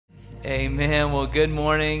Amen. Well, good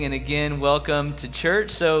morning, and again, welcome to church.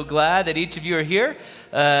 So glad that each of you are here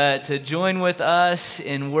to join with us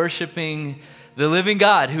in worshiping the living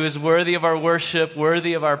God, who is worthy of our worship,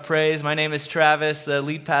 worthy of our praise. My name is Travis, the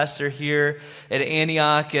lead pastor here at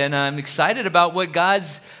Antioch, and I'm excited about what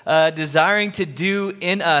God's desiring to do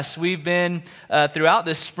in us. We've been, throughout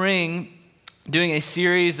the spring, doing a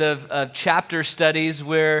series of chapter studies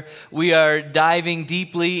where we are diving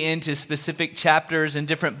deeply into specific chapters and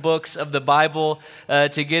different books of the Bible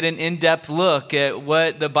to get an in-depth look at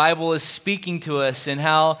what the Bible is speaking to us and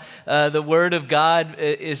how the Word of God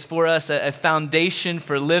is for us a foundation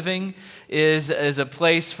for living, is a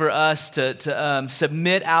place for us to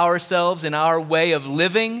submit ourselves and our way of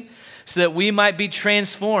living, so that we might be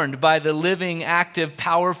transformed by the living, active,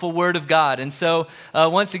 powerful Word of God. And so,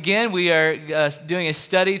 once again, we are doing a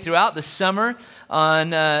study throughout the summer on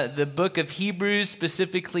the book of Hebrews,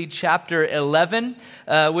 specifically chapter 11,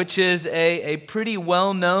 which is a pretty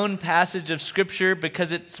well-known passage of Scripture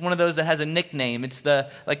because it's one of those that has a nickname. It's the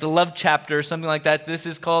love chapter or something like that. This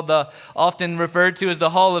is called often referred to as the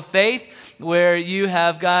Hall of Faith, where you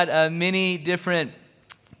have got many different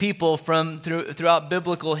people from throughout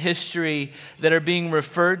biblical history that are being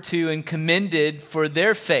referred to and commended for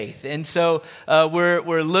their faith. And so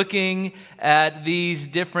we're looking at these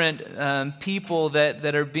different people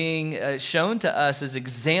that are being shown to us as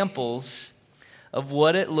examples of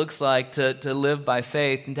what it looks like to live by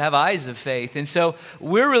faith and to have eyes of faith. And so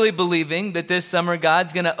we're really believing that this summer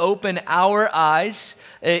God's going to open our eyes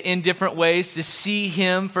in different ways to see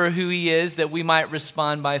Him for who He is, that we might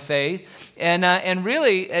respond by faith. And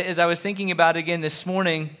really, as I was thinking about it again this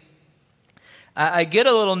morning, I get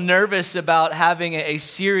a little nervous about having a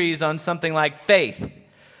series on something like faith,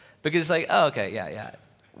 because it's like, oh, okay, yeah.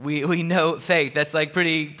 We know faith. That's like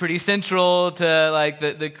pretty central to like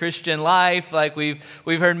the Christian life. Like we've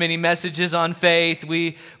heard many messages on faith.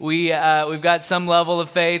 We've got some level of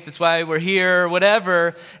faith. That's why we're here or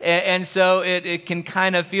whatever. And so it can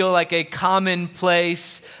kind of feel like a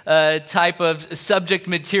commonplace type of subject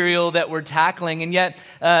material that we're tackling. And yet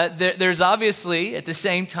there's obviously at the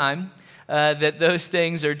same time that those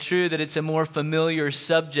things are true, that it's a more familiar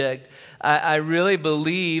subject. I really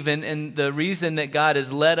believe, and the reason that God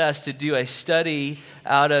has led us to do a study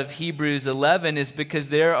out of Hebrews 11 is because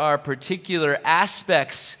there are particular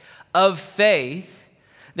aspects of faith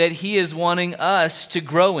that He is wanting us to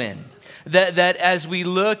grow in. That as we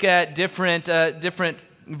look at different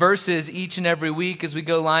verses each and every week, as we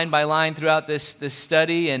go line by line throughout this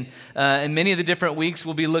study, and many of the different weeks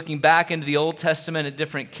we'll be looking back into the Old Testament at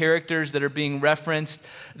different characters that are being referenced,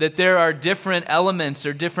 that there are different elements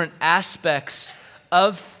or different aspects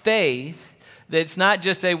of faith. That's not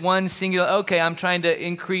just a one singular, okay, I'm trying to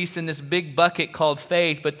increase in this big bucket called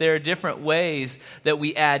faith, but there are different ways that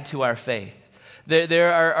we add to our faith.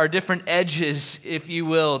 There are different edges, if you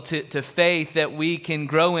will, to faith that we can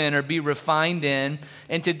grow in or be refined in.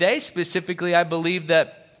 And today specifically, I believe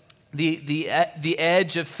that the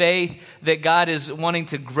edge of faith that God is wanting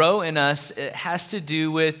to grow in us, it has to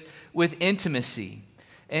do with intimacy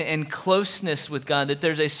and closeness with God, that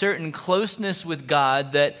there's a certain closeness with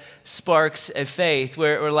God that sparks a faith,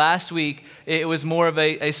 where last week it was more of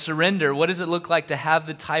a surrender. What does it look like to have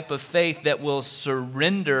the type of faith that will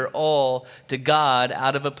surrender all to God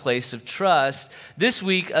out of a place of trust? This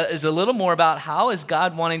week is a little more about how is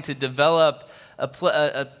God wanting to develop a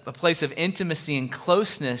place of intimacy and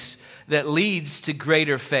closeness that leads to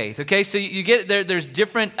greater faith. Okay, so you get there's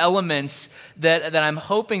different elements that I'm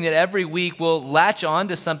hoping that every week we'll latch on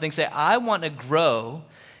to something, say, I want to grow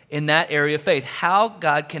in that area of faith. How,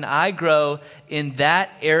 God, can I grow in that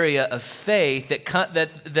area of faith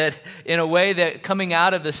that in a way that coming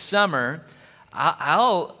out of the summer,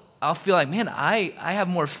 I'll feel like, man, I have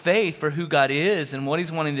more faith for who God is and what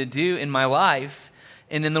He's wanting to do in my life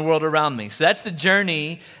and in the world around me. So that's the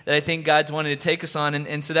journey that I think God's wanting to take us on.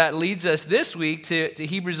 And so that leads us this week to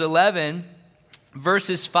Hebrews 11,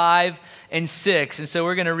 verses 5 and 6. And so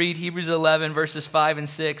we're going to read Hebrews 11, verses 5 and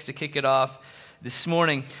 6 to kick it off this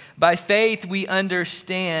morning. By faith,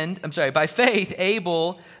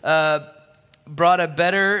 Abel brought a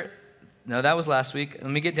better... No, that was last week.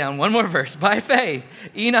 Let me get down one more verse. By faith,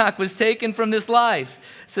 Enoch was taken from this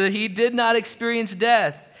life so that he did not experience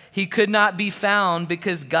death. He could not be found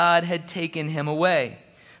because God had taken him away.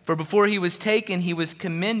 For before he was taken, he was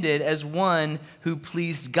commended as one who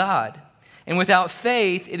pleased God. And without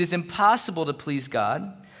faith, it is impossible to please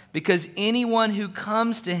God, because anyone who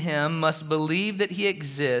comes to Him must believe that He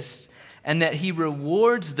exists and that He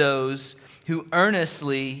rewards those who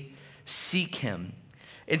earnestly seek Him.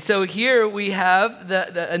 And so here we have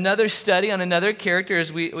another study on another character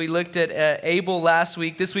as we looked at Abel last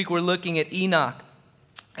week. This week we're looking at Enoch.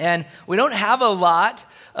 And we don't have a lot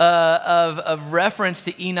of reference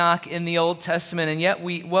to Enoch in the Old Testament, and yet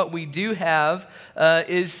what we do have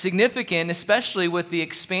is significant, especially with the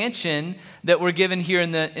expansion that we're given here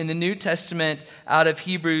in the New Testament out of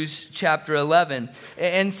Hebrews chapter 11.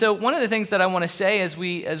 And so one of the things that I want to say as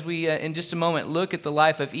we in just a moment look at the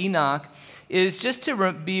life of Enoch is just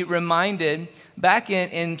to be reminded back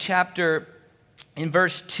in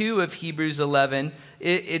verse 2 of Hebrews 11,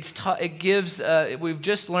 it gives, we've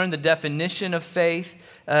just learned the definition of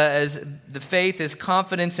faith, as the faith is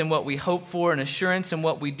confidence in what we hope for and assurance in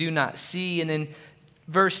what we do not see. And then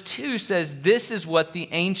verse 2 says, this is what the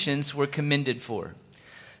ancients were commended for.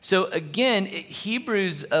 So again,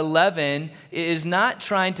 Hebrews 11 is not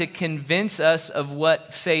trying to convince us of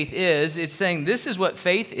what faith is. It's saying this is what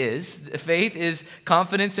faith is. Faith is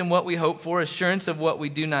confidence in what we hope for, assurance of what we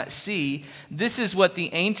do not see. This is what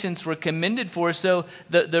the ancients were commended for. So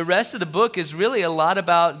the rest of the book is really a lot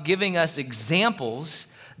about giving us examples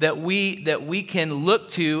that we can look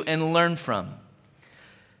to and learn from.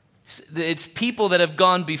 It's people that have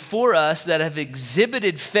gone before us that have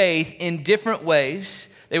exhibited faith in different ways.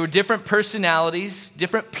 They were different personalities,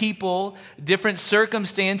 different people, different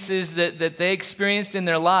circumstances that they experienced in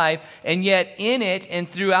their life, and yet in it and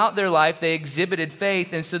throughout their life, they exhibited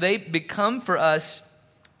faith. And so they become for us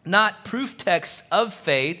not proof texts of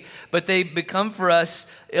faith, but they become for us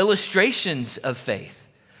illustrations of faith,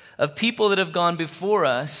 of people that have gone before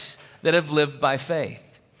us that have lived by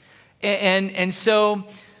faith. And so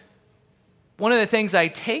one of the things I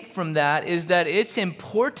take from that is that it's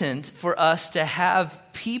important for us to have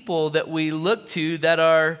people that we look to that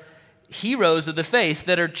are heroes of the faith,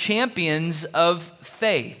 that are champions of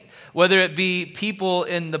faith. Whether it be people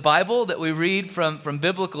in the Bible that we read from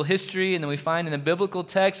biblical history and then we find in the biblical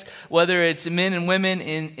text, whether it's men and women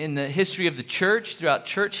in the history of the church, throughout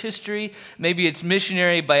church history, maybe it's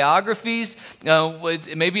missionary biographies,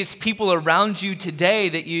 maybe it's people around you today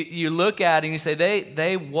that you look at and you say,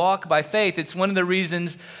 they walk by faith. It's one of the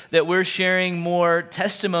reasons that we're sharing more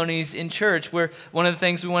testimonies in church, where one of the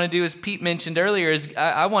things we want to do, as Pete mentioned earlier, is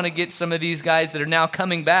I want to get some of these guys that are now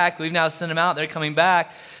coming back. We've now sent them out, they're coming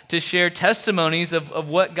back to share testimonies of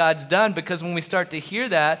what God's done, because when we start to hear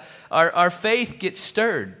that, our faith gets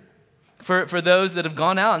stirred. For those that have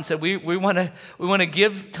gone out and said, we want to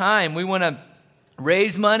give time, we want to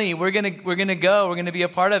raise money, we're gonna go, we're gonna be a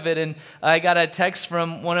part of it. And I got a text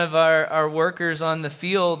from one of our workers on the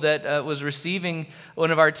field that was receiving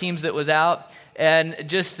one of our teams that was out, and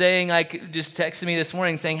just saying, just texted me this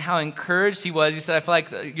morning saying how encouraged he was. He said, I feel like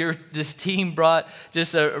this team brought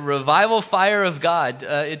just a revival fire of God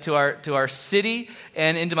to our city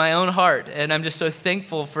and into my own heart. And I'm just so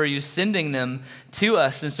thankful for you sending them to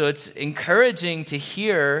us. And so it's encouraging to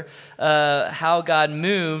hear how God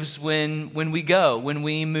moves when we go, when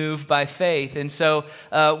we move by faith. And so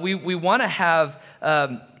we want to have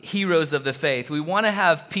heroes of the faith. We want to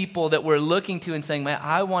have people that we're looking to and saying, man,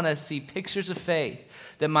 I want to see pictures of faith,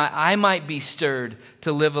 that I might be stirred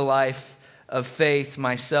to live a life of faith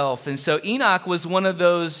myself. And so Enoch was one of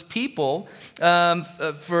those people,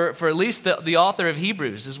 for at least the author of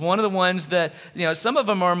Hebrews is one of the ones that, some of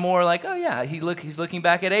them are more like, oh yeah, he's looking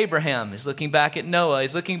back at Abraham, he's looking back at Noah,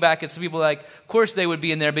 he's looking back at some people like, of course they would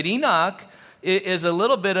be in there, but Enoch is a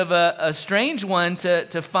little bit of a strange one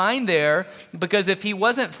to find there, because if he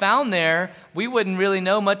wasn't found there, we wouldn't really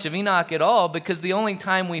know much of Enoch at all, because the only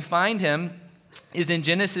time we find him is in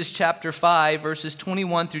Genesis chapter 5, verses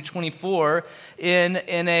 21 through 24, in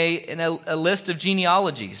a list of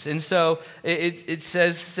genealogies. And so it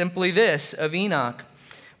says simply this of Enoch: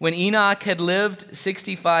 when Enoch had lived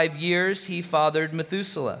 65 years, he fathered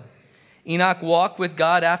Methuselah. Enoch walked with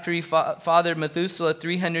God after he fathered Methuselah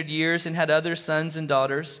 300 years and had other sons and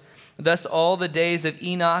daughters. Thus all the days of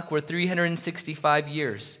Enoch were 365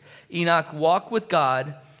 years. Enoch walked with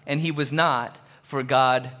God, and he was not, for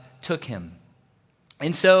God took him.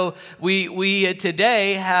 And so we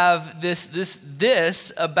today have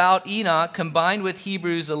this about Enoch combined with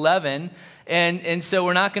Hebrews 11, and so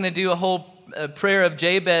we're not going to do a whole Prayer of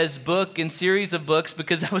Jabez book and series of books,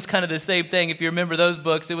 because that was kind of the same thing. If you remember those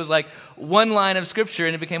books, it was like one line of scripture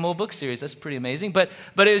and it became a whole book series. That's pretty amazing. But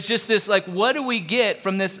it was just this, like, what do we get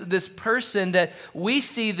from this person that we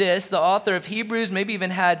see this, the author of Hebrews, maybe even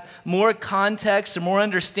had more context or more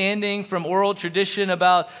understanding from oral tradition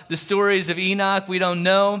about the stories of Enoch. We don't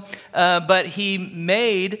know. But he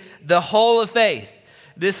made the whole of faith.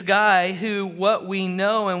 This guy who, what we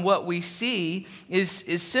know and what we see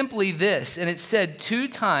is simply this. And it's said 2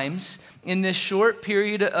 times in this short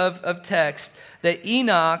period of text that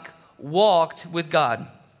Enoch walked with God.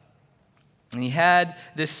 And he had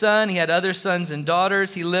this son, he had other sons and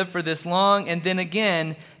daughters, he lived for this long, and then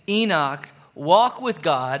again, Enoch walked with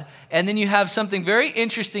God, and then you have something very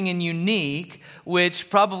interesting and unique, which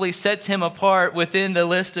probably sets him apart within the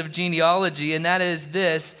list of genealogy, and that is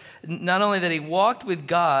this, not only that he walked with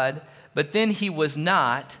God, but then he was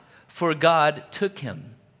not, for God took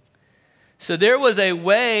him. So there was a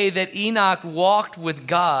way that Enoch walked with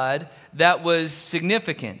God that was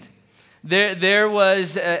significant. There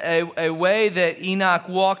was a way that Enoch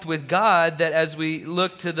walked with God that, as we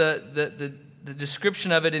look to the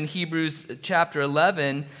description of it in Hebrews chapter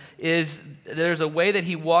 11, is there's a way that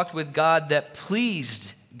he walked with God that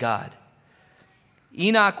pleased God.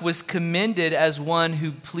 Enoch was commended as one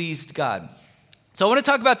who pleased God. So I want to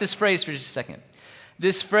talk about this phrase for just a second.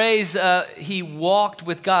 This phrase, he walked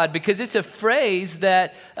with God, because it's a phrase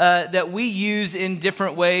that we use in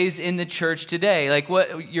different ways in the church today. Like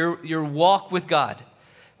what your walk with God,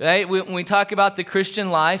 right? When we talk about the Christian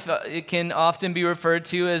life, it can often be referred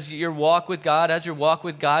to as your walk with God. How's your walk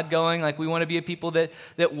with God going? Like we want to be a people that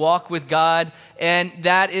walk with God, and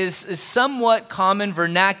that is somewhat common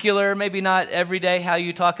vernacular. Maybe not every day how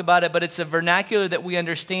you talk about it, but it's a vernacular that we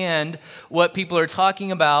understand what people are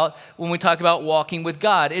talking about when we talk about walking with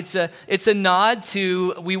God. It's a nod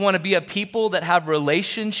to we want to be a people that have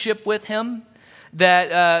relationship with Him.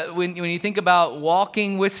 That when you think about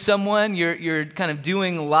walking with someone, you're kind of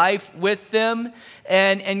doing life with them,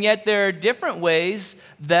 and yet there are different ways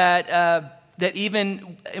that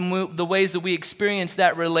even in the ways that we experience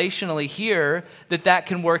that relationally here, that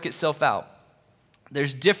can work itself out.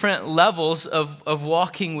 There's different levels of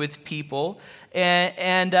walking with people,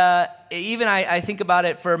 and even I think about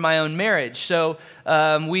it for my own marriage. So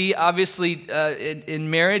we obviously in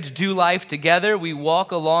marriage do life together. We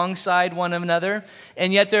walk alongside one another,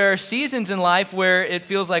 and yet there are seasons in life where it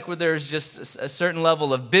feels like there's just a certain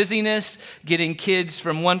level of busyness, getting kids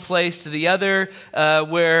from one place to the other,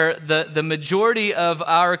 where the majority of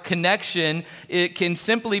our connection, it can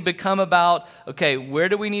simply become about, okay, where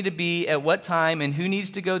do we need to be at what time, and who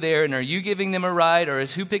needs to go there, and are you giving them a ride, or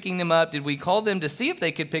is who picking them up? Did we call them to see if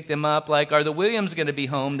they could pick them up? Like, are the Williams going to be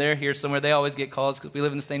home? They're here somewhere. They always get calls because we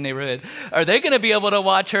live in the same neighborhood. Are they going to be able to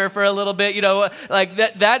watch her for a little bit? You know, like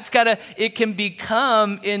that's kind of, it can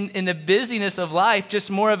become in the busyness of life just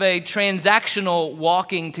more of a transactional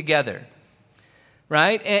walking together.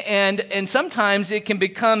 Right? And sometimes it can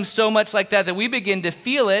become so much like that we begin to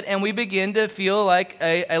feel it, and we begin to feel like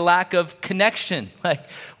a lack of connection. Like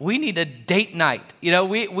we need a date night. You know,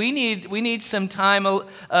 we need some time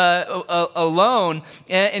alone.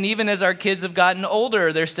 And even as our kids have gotten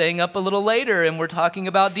older, they're staying up a little later, and we're talking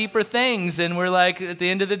about deeper things. And we're like, at the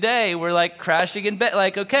end of the day, we're like crashing in bed.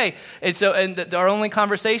 Like, okay. And so, our only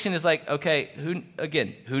conversation is like, okay,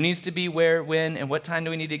 who needs to be where, when, and what time do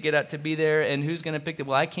we need to get up to be there, and who's going to pick it?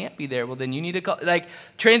 Well, I can't be there. Well, then you need to call. Like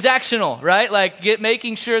transactional, right? Like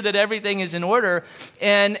making sure that everything is in order.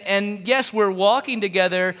 And yes, we're walking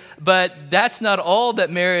together, but that's not all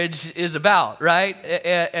that marriage is about, right?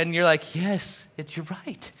 And you're like, yes, you're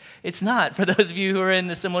right. It's not. For those of you who are in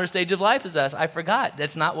a similar stage of life as us, I forgot.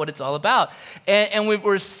 That's not what it's all about. And we're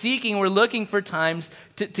looking for times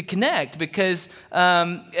to connect, because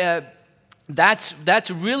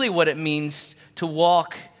that's really what it means to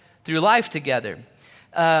walk through life together.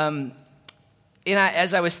 And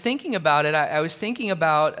as I was thinking about it, I was thinking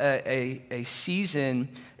about a season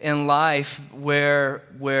in life where,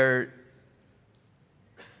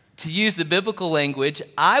 to use the biblical language,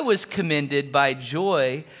 I was commended by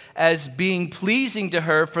joy as being pleasing to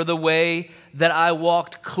her for the way that I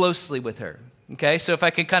walked closely with her. Okay, so if I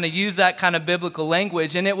could kind of use that kind of biblical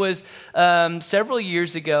language, and it was several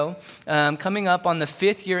years ago, coming up on the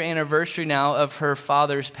 5th year anniversary now of her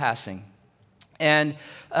father's passing. And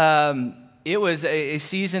it was a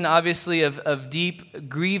season, obviously, of deep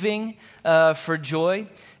grieving for Joy.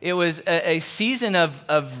 It was a season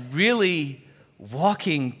of really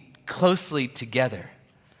walking closely together.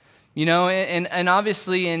 You know, and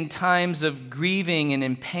obviously in times of grieving and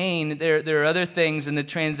in pain, there are other things and the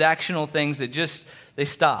transactional things that just, they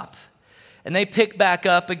stop. And they pick back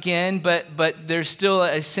up again, but there's still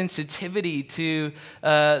a sensitivity to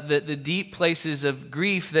the deep places of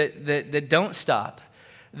grief that don't stop,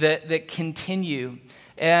 that continue.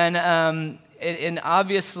 And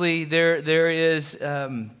obviously there is,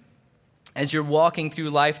 as you're walking through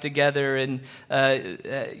life together and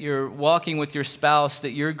you're walking with your spouse,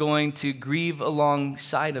 that you're going to grieve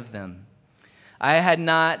alongside of them. I had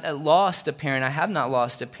not lost a parent. I have not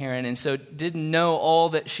lost a parent, and so didn't know all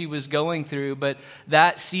that she was going through. But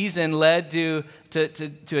that season led to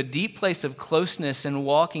a deep place of closeness and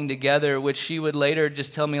walking together, which she would later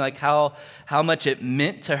just tell me like how much it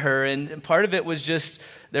meant to her. And part of it was just,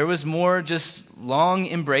 there was more just long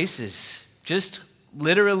embraces, just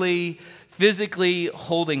literally, physically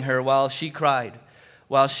holding her while she cried,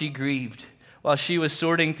 while she grieved, while she was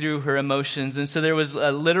sorting through her emotions. And so there was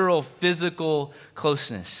a literal physical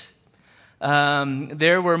closeness.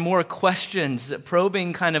 There were more questions,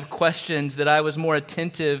 probing kind of questions that I was more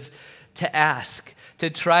attentive to ask, to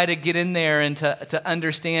try to get in there and to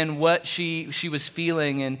understand what she was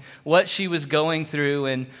feeling and what she was going through,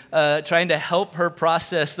 and trying to help her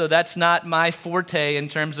process, though that's not my forte in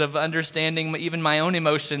terms of understanding even my own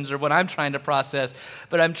emotions or what I'm trying to process,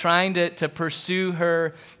 but I'm trying to pursue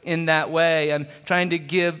her in that way. I'm trying to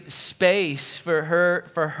give space for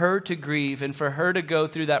her to grieve and for her to go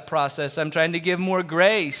through that process. I'm trying to give more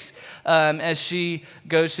grace as she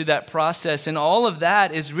goes through that process, and all of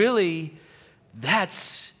that is really,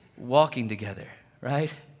 that's walking together,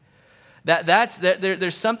 right?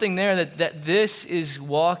 There's something there that this is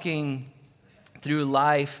walking through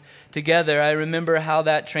life together. I remember how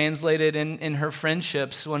that translated in her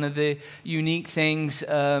friendships. One of the unique things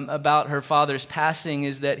about her father's passing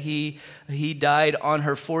is that he died on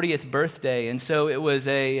her 40th birthday, and so it was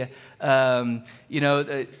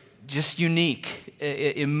just unique,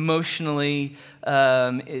 emotionally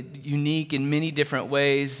unique in many different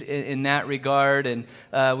ways in that regard. And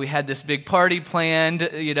we had this big party planned,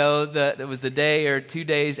 that was the day or 2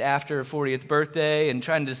 days after her 40th birthday, and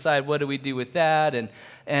trying to decide what do we do with that.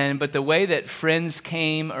 But the way that friends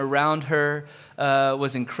came around her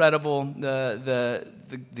was incredible.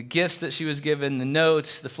 The gifts that she was given, the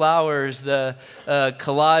notes, the flowers, the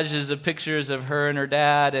collages of pictures of her and her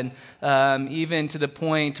dad, and even to the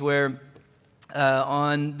point where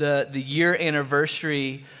on the year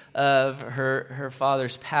anniversary of her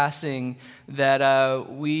father's passing, that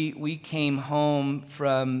we came home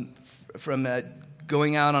from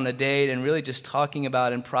going out on a date and really just talking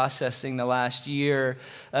about and processing the last year,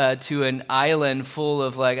 to an island full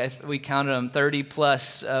of, we counted them, 30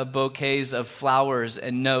 plus bouquets of flowers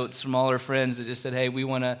and notes from all her friends that just said, hey, we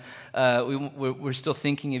want to, we're still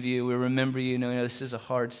thinking of you. We remember you. This is a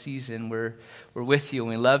hard season. We're with you and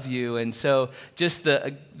we love you. And so just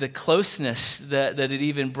the closeness that it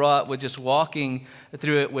even brought with just walking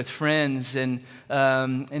through it with friends, and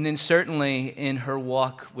then certainly in her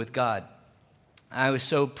walk with God. I was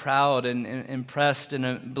so proud and impressed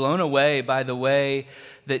and blown away by the way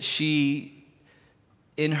that she,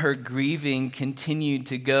 in her grieving, continued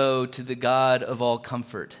to go to the God of all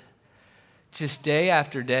comfort. Just day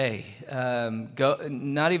after day,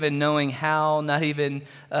 not even knowing how, not even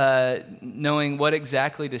knowing what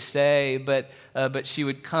exactly to say, but she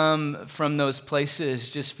would come from those places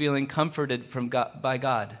just feeling comforted by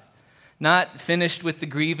God. Not finished with the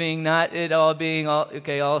grieving, not it all being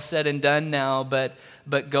all said and done now,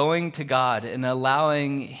 but going to God and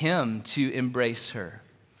allowing Him to embrace her,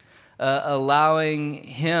 allowing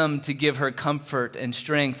Him to give her comfort and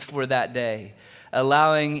strength for that day,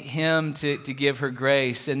 allowing Him to give her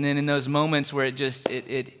grace. And then in those moments where it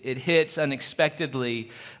hits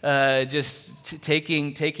unexpectedly, just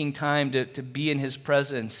taking time to be in His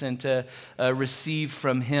presence and to receive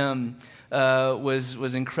from Him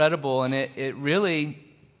was incredible. And it really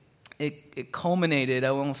culminated.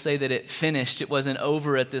 I won't say that it finished. It wasn't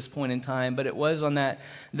over at this point in time, but it was on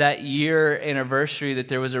that year anniversary that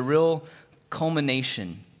there was a real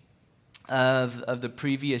culmination of the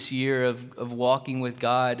previous year of walking with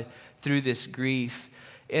God through this grief.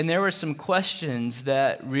 And there were some questions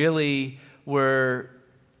that really were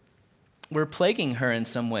plaguing her in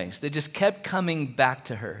some ways. They just kept coming back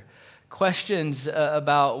to her. Questions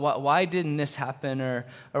about why didn't this happen, or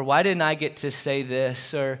why didn't I get to say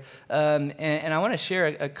this, and I want to share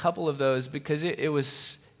a couple of those because it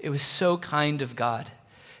was so kind of God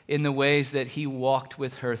in the ways that He walked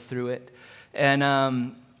with her through it. And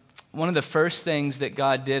one of the first things that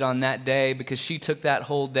God did on that day, because she took that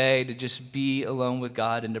whole day to just be alone with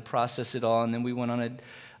God and to process it all, and then we went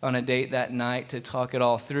on a date that night to talk it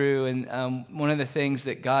all through. And one of the things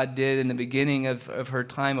that God did in the beginning of her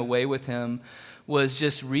time away with Him was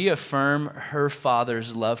just reaffirm her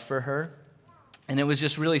Father's love for her. And it was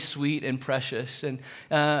just really sweet and precious. And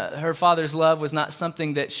her Father's love was not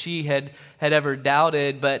something that she had ever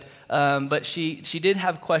doubted, but she did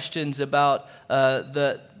have questions about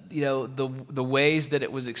the ways that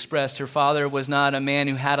it was expressed. Her father was not a man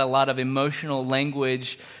who had a lot of emotional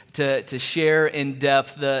language to share in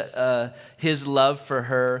depth his love for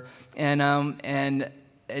her, and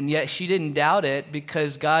yet she didn't doubt it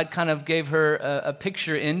because God kind of gave her a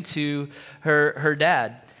picture into her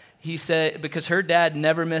dad. He said, because her dad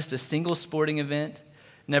never missed a single sporting event,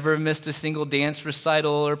 never missed a single dance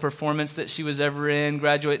recital or performance that she was ever in,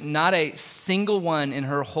 graduate, not a single one in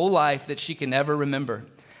her whole life that she can ever remember.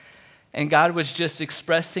 And God was just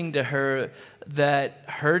expressing to her that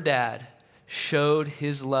her dad showed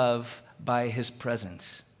his love by his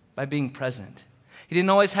presence, by being present. He didn't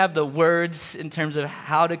always have the words in terms of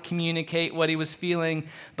how to communicate what he was feeling,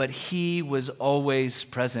 but he was always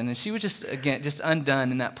present. And she was just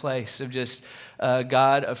undone in that place of just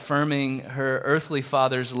God affirming her earthly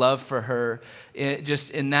father's love for her,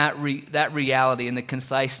 just in that reality and the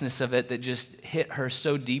conciseness of it that just hit her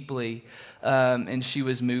so deeply, and she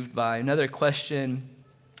was moved by. Another question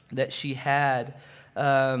that she had,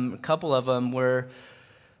 a couple of them were,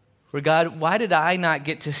 God, why did I not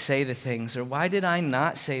get to say the things, or why did I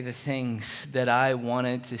not say the things that I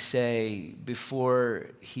wanted to say before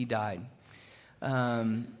he died?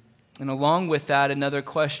 And along with that, another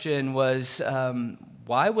question was,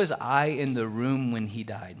 why was I in the room when he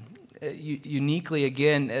died? Uniquely,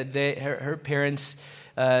 again, her parents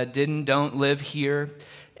don't live here,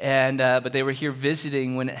 but they were here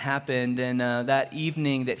visiting when it happened. And that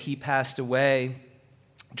evening that he passed away,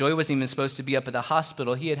 Joy wasn't even supposed to be up at the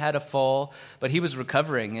hospital. He had had a fall, but he was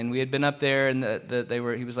recovering, and we had been up there, and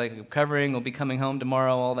he was like recovering. We'll be coming home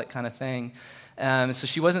tomorrow, all that kind of thing. So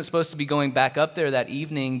she wasn't supposed to be going back up there that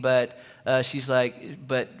evening, but she's like,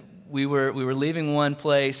 but we were leaving one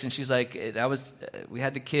place, and she's like, we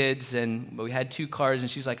had the kids, but we had 2 cars, and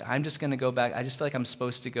she's like, I'm just going to go back. I just feel like I'm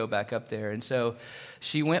supposed to go back up there. And so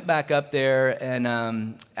she went back up there, and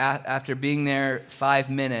after being there 5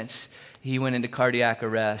 minutes, he went into cardiac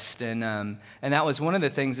arrest, and that was one of the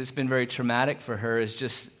things that's been very traumatic for her, is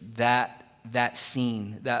just that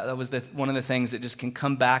scene. That was one of the things that just can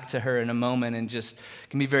come back to her in a moment and just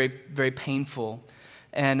can be very, very painful.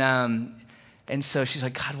 And so she's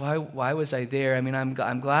like, God, why was I there? I mean, I'm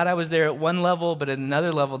glad I was there at one level, but at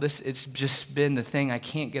another level, it's just been the thing I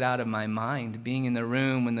can't get out of my mind. Being in the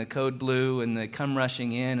room when the code blew and the come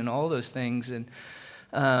rushing in and all those things, and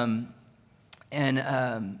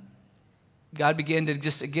God began to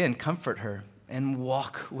just, again, comfort her and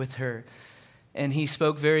walk with her. And he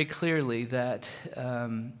spoke very clearly that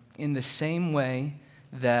in the same way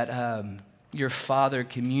that your father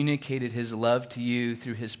communicated his love to you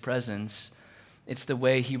through his presence, it's the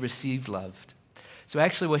way he received love. So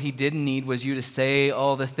actually what he didn't need was you to say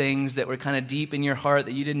all the things that were kind of deep in your heart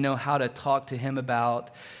that you didn't know how to talk to him about,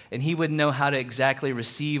 and he wouldn't know how to exactly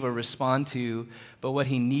receive or respond to, but what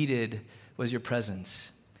he needed was your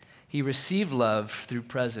presence. He received love through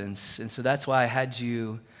presence, and so that's why I had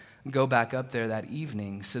you go back up there that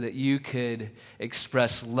evening so that you could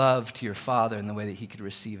express love to your father in the way that he could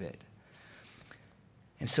receive it.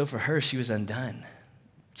 And so for her, she was undone.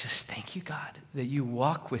 Just thank you, God, that you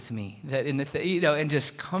walk with me, that and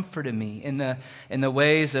just comforted me in the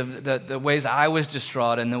ways of the ways I was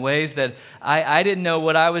distraught, and the ways that I didn't know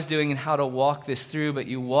what I was doing and how to walk this through, but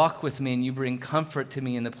you walk with me and you bring comfort to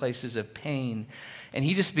me in the places of pain. And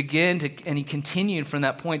he just and he continued from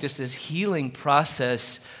that point, just this healing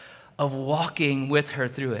process of walking with her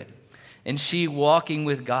through it. And she walking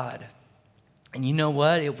with God. And you know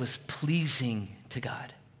what? It was pleasing to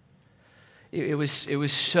God. It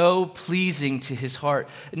was so pleasing to his heart.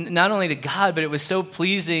 Not only to God, but it was so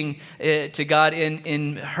pleasing to God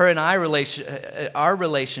in her and our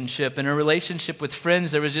relationship, and her relationship with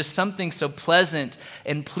friends. There was just something so pleasant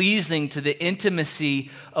and pleasing to the intimacy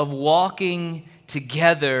of walking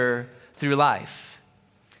together through life.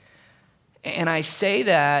 And I say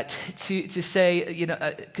that to say,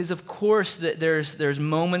 because of course that there's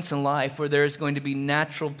moments in life where there's going to be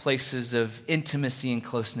natural places of intimacy and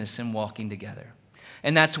closeness in walking together.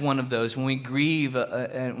 And that's one of those when we grieve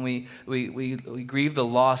and we grieve the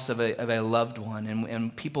loss of a loved one,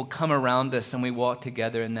 and people come around us and we walk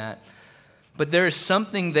together in that. But there is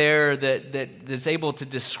something there that is able to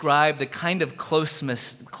describe the kind of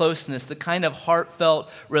closeness, the kind of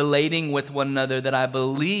heartfelt relating with one another that I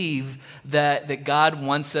believe that God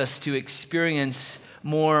wants us to experience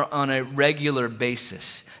more on a regular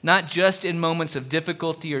basis. Not just in moments of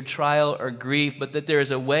difficulty or trial or grief, but that there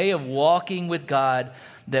is a way of walking with God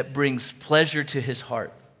that brings pleasure to his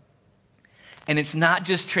heart. And it's not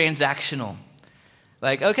just transactional.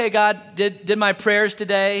 Like, okay, God, did my prayers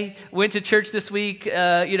today, went to church this week,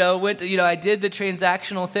 I did the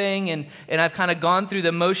transactional thing and I've kind of gone through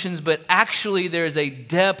the motions, but actually there's a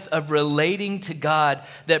depth of relating to God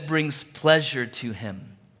that brings pleasure to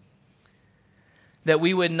him. That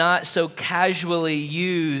we would not so casually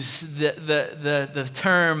use the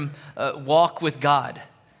term walk with God.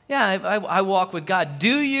 Yeah, I walk with God.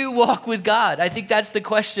 Do you walk with God? I think that's the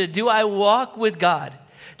question. Do I walk with God?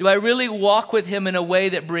 Do I really walk with him in a way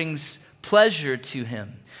that brings pleasure to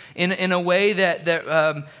him? In a way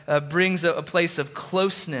that brings a place of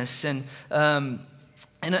closeness? And on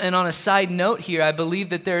a side note here, I believe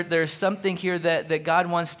that there's something here that God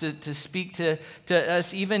wants to speak to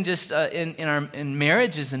us, even just in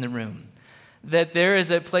marriages in the room. That there is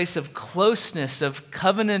a place of closeness, of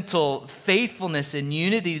covenantal faithfulness and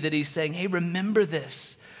unity that he's saying, hey, remember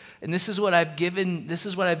this. And this is what I've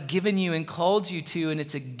given you and called you to, and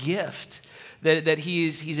it's a gift that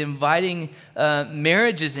he's inviting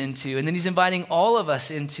marriages into, and then he's inviting all of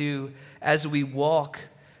us into as we walk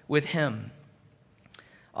with him.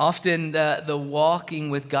 Often the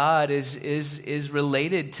walking with God is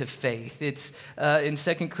related to faith. It's in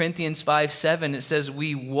 2 Corinthians 5:7, it says,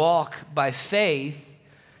 we walk by faith,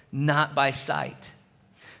 not by sight.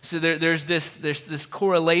 So there's this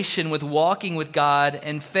correlation with walking with God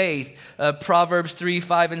and faith. Proverbs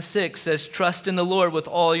 3:5-6 says, trust in the Lord with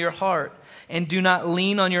all your heart and do not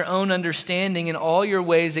lean on your own understanding. In all your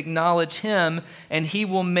ways acknowledge him and he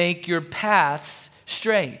will make your paths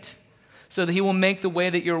straight. So that he will make the way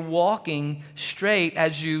that you're walking straight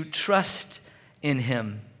as you trust in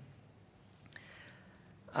him.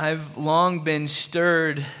 I've long been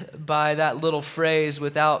stirred by that little phrase,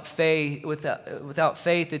 without faith,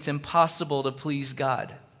 it's impossible to please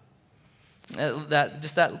God.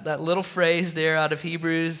 That little phrase there out of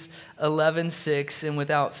Hebrews 11:6, and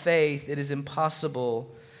without faith, it is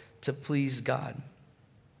impossible to please God.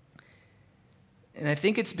 And I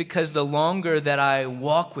think it's because the longer that I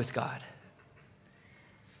walk with God,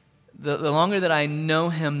 the longer that I know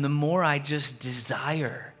him, the more I just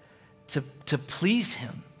desire to please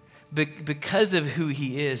him because of who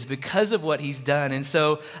he is, because of what he's done. And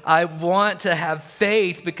so I want to have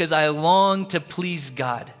faith because I long to please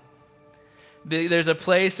God. There's a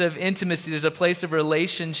place of intimacy, there's a place of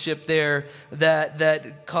relationship there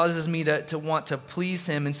that causes me to want to please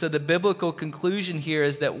him. And so the biblical conclusion here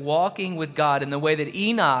is that walking with God in the way that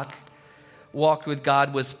Enoch walked with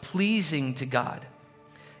God was pleasing to God.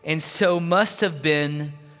 And so must have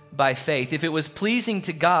been by faith. If it was pleasing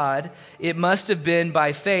to God, it must have been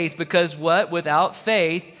by faith, because what? Without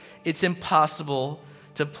faith, it's impossible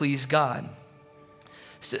to please God.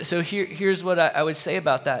 So here's what I would say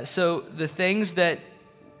about that. So the things that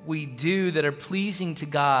we do that are pleasing to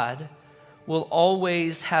God will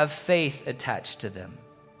always have faith attached to them.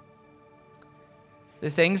 The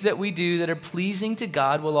things that we do that are pleasing to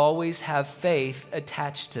God will always have faith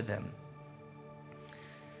attached to them.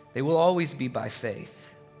 They will always be by faith.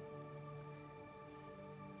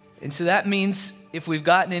 And so that means if we've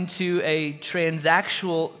gotten into a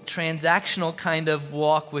transactional kind of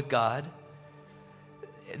walk with God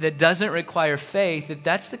that doesn't require faith,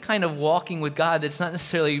 that's the kind of walking with God that's not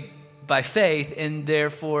necessarily by faith and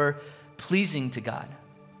therefore pleasing to God.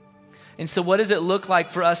 And so what does it look like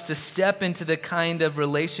for us to step into the kind of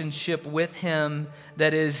relationship with him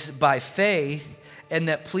that is by faith and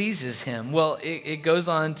that pleases him? Well, it goes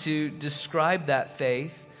on to describe that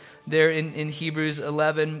faith. There in Hebrews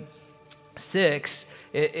 11:6,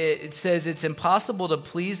 it says it's impossible to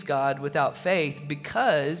please God without faith,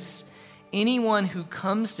 because anyone who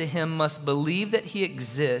comes to him must believe that he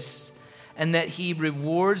exists and that he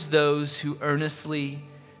rewards those who earnestly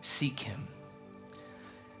seek him.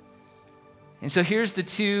 And so here's the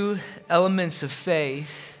two elements of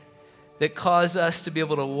faith that cause us to be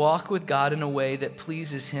able to walk with God in a way that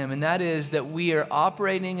pleases him, and that is that we are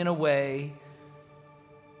operating in a way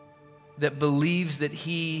that believes that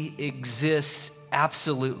he exists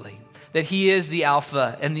absolutely, that he is the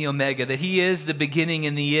Alpha and the Omega, that he is the beginning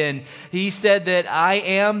and the end. He said that I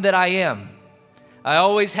am that I am. I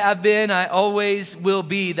always have been, I always will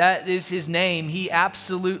be. That is his name. He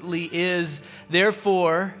absolutely is.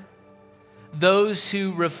 Therefore, those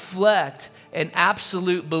who reflect an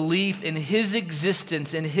absolute belief in his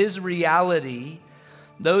existence and his reality,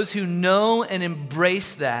 those who know and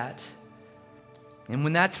embrace that, and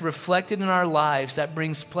when that's reflected in our lives, that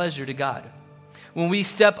brings pleasure to God. When we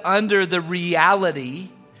step under the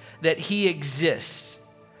reality that he exists,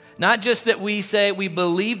 not just that we say we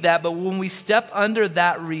believe that, but when we step under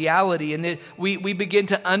that reality and that we begin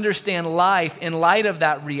to understand life in light of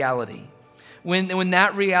that reality, when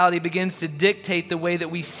that reality begins to dictate the way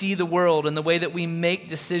that we see the world and the way that we make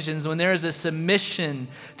decisions, when there is a submission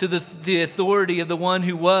to the authority of the one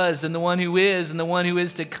who was and the one who is and the one who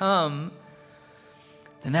is to come,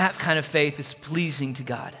 then that kind of faith is pleasing to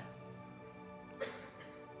God.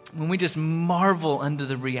 When we just marvel under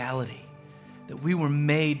the reality that we were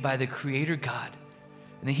made by the Creator God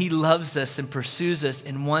and that He loves us and pursues us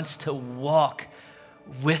and wants to walk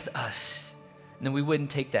with us. And then we wouldn't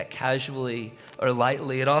take that casually or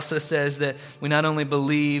lightly. It also says that we not only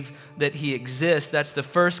believe that He exists, that's the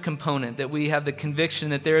first component, that we have the conviction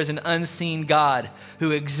that there is an unseen God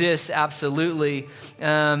who exists absolutely.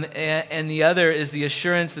 And the other is the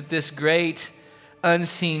assurance that this great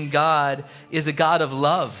unseen God is a God of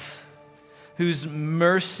love, whose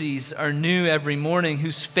mercies are new every morning,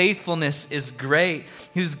 whose faithfulness is great,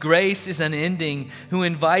 whose grace is unending, who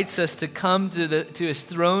invites us to come to His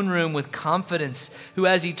throne room with confidence, who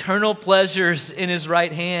has eternal pleasures in His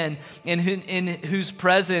right hand, and in whose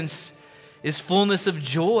presence is fullness of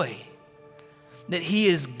joy, that He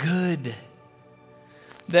is good,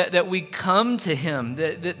 that we come to Him,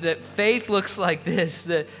 that faith looks like this,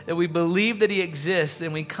 that we believe that He exists,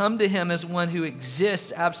 and we come to Him as one who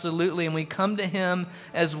exists absolutely, and we come to Him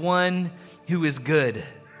as one who is good,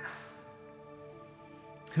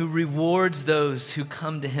 who rewards those who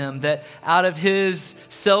come to Him, that out of His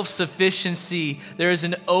self-sufficiency there is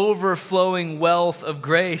an overflowing wealth of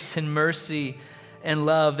grace and mercy and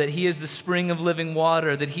love, that He is the spring of living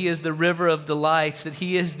water, that He is the river of delights, that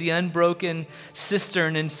He is the unbroken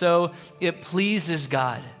cistern. And so it pleases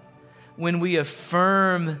God when we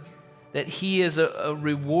affirm that He is a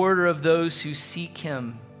rewarder of those who seek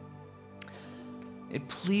Him. It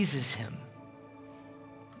pleases Him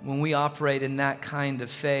when we operate in that kind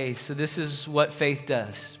of faith. So this is what faith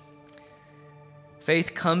does.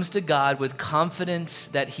 Faith comes to God with confidence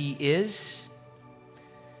that He is,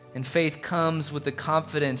 and faith comes with the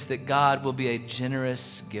confidence that God will be a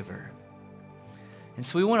generous giver. And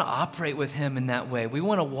so we want to operate with Him in that way. We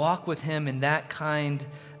want to walk with Him in that kind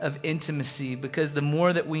of intimacy, because the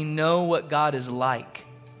more that we know what God is like,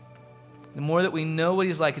 the more that we know what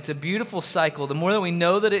He's like, it's a beautiful cycle. The more that we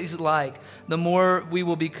know that He's like, the more we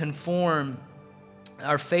will be conformed.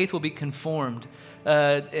 Our faith will be conformed,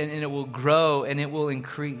 and it will grow and it will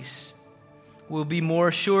increase. We'll be more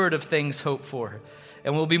assured of things hoped for,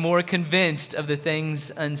 and we'll be more convinced of the things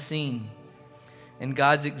unseen. And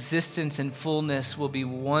God's existence and fullness will be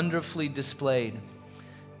wonderfully displayed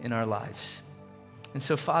in our lives. And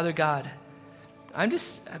so, Father God, I'm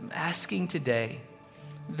asking today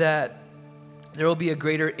that there will be a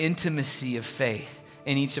greater intimacy of faith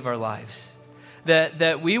in each of our lives.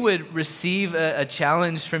 That we would receive a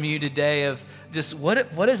challenge from You today of just what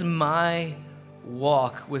does my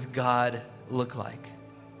walk with God look like?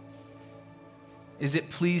 Is it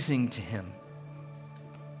pleasing to Him?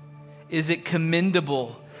 Is it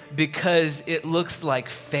commendable because it looks like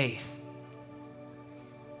faith?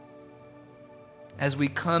 As we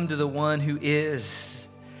come to the one who is,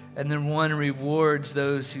 and the one who rewards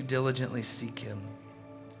those who diligently seek Him.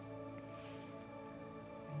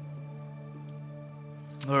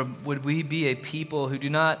 Or would we be a people who do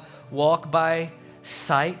not walk by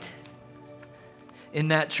sight, in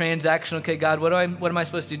that transactional, okay, God, what am I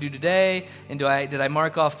supposed to do today? And did I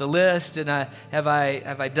mark off the list? And have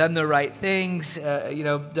I done the right things?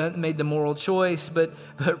 Made the moral choice? But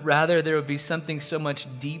rather there would be something so much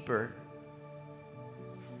deeper.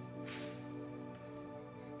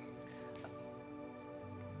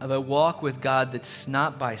 Of a walk with God that's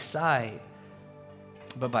not by sight,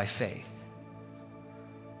 but by faith.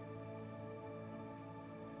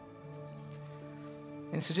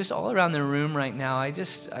 And so just all around the room right now, I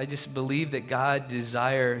just believe that God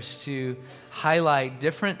desires to highlight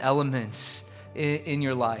different elements in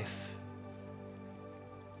your life.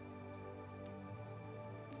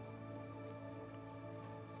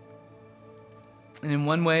 And in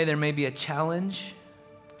one way, there may be a challenge,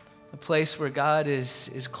 a place where God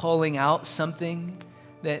is calling out something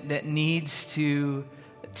that needs to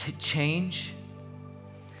change.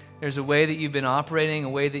 There's a way that you've been operating, a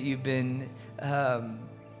way that you've been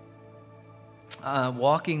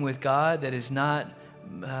walking with God that has not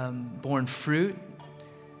borne fruit.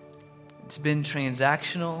 It's been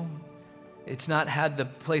transactional. It's not had the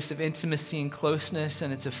place of intimacy and closeness,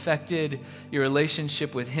 and it's affected your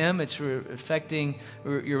relationship with Him. It's affecting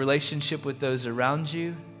your relationship with those around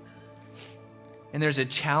you. And there's a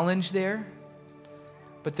challenge there,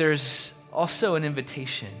 but there's also an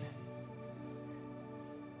invitation.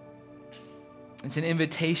 It's an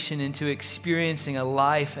invitation into experiencing a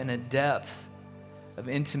life and a depth of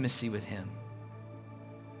intimacy with Him.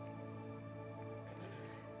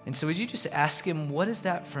 And so would you just ask him, what is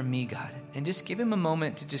that for me, God? And just give him a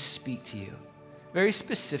moment to just speak to you very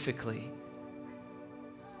specifically.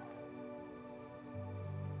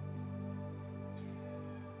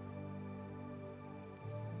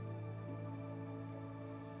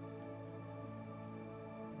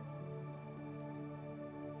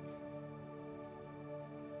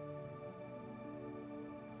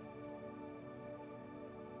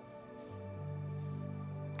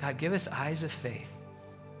 God, give us eyes of faith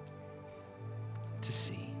to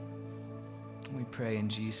see. We pray in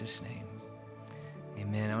Jesus' name.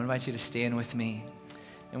 Amen. I want to invite you to stand with me.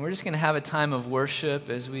 And we're just going to have a time of worship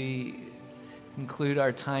as we conclude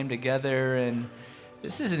our time together. And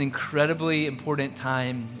this is an incredibly important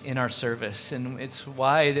time in our service. And it's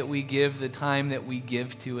why that we give the time that we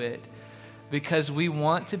give to it. Because we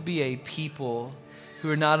want to be a people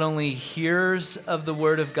who are not only hearers of the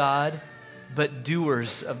Word of God, but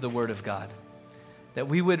doers of the Word of God. That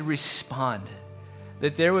we would respond.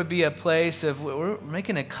 That there would be a place of, we're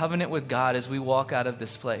making a covenant with God as we walk out of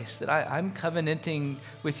this place. That I'm covenanting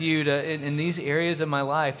with you in these areas of my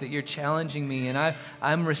life, that you're challenging me, and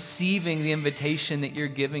I'm receiving the invitation that you're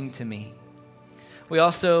giving to me. We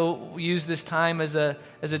also use this time as a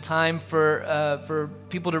time for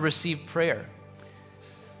people to receive prayer.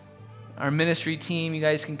 Our ministry team, you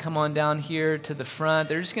guys can come on down here to the front.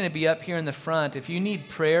 They're just going to be up here in the front. If you need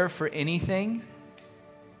prayer for anything,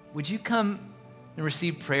 would you come and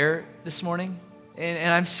receive prayer this morning?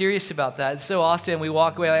 And I'm serious about that. So often we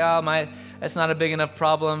walk away like, that's not a big enough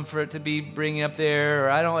problem for it to be bringing up there, or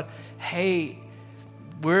I don't. Hey,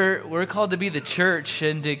 we're called to be the church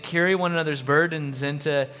and to carry one another's burdens and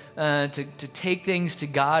to take things to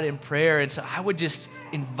God in prayer. And so I would just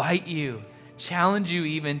invite you, challenge you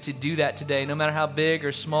even to do that today, no matter how big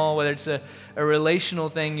or small, whether it's a relational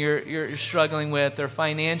thing you're struggling with, or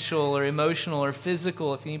financial or emotional or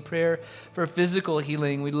physical. If you need prayer for physical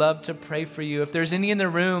healing, we'd love to pray for you. If there's any in the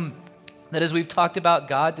room that, as we've talked about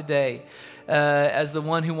God today, as the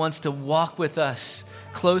one who wants to walk with us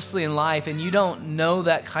closely in life, and you don't know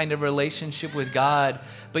that kind of relationship with God,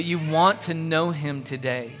 but you want to know him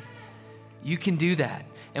today, you can do that.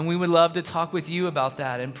 And we would love to talk with you about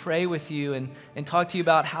that and pray with you and talk to you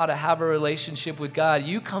about how to have a relationship with God.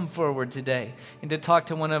 You come forward today and to talk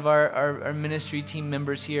to one of our ministry team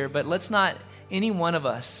members here. But let's not, any one of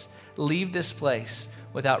us, leave this place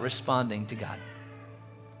without responding to God.